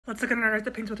Let's look at an artist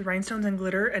that paints with rhinestones and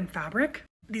glitter and fabric.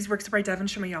 These works are by Devan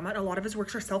Shimoyama, and a lot of his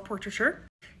works are self-portraiture.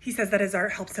 He says that his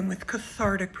art helps him with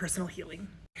cathartic personal healing.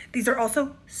 These are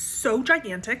also so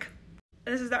gigantic.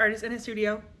 This is the artist in his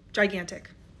studio, gigantic.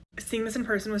 Seeing this in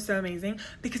person was so amazing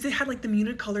because it had like the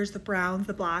muted colors, the browns,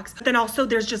 the blacks. But then also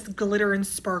there's just glitter and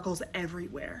sparkles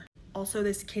everywhere. Also,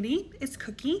 this kitty is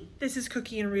Cookie. This is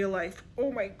Cookie in real life. Oh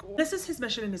my god. This is his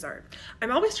mission in his art.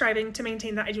 I'm always striving to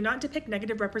maintain that I do not depict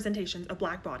negative representations of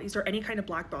black bodies or any kind of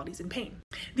black bodies in pain.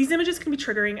 These images can be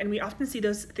triggering, and we often see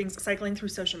those things cycling through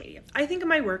social media. I think of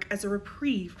my work as a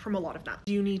reprieve from a lot of that.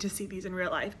 You need to see these in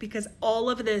real life because all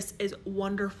of this is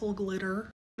wonderful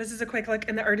glitter. This is a quick look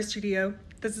in the artist studio.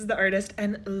 This is the artist,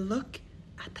 and look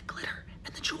at the glitter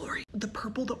and the jewelry. The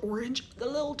purple, the orange, the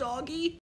little doggy.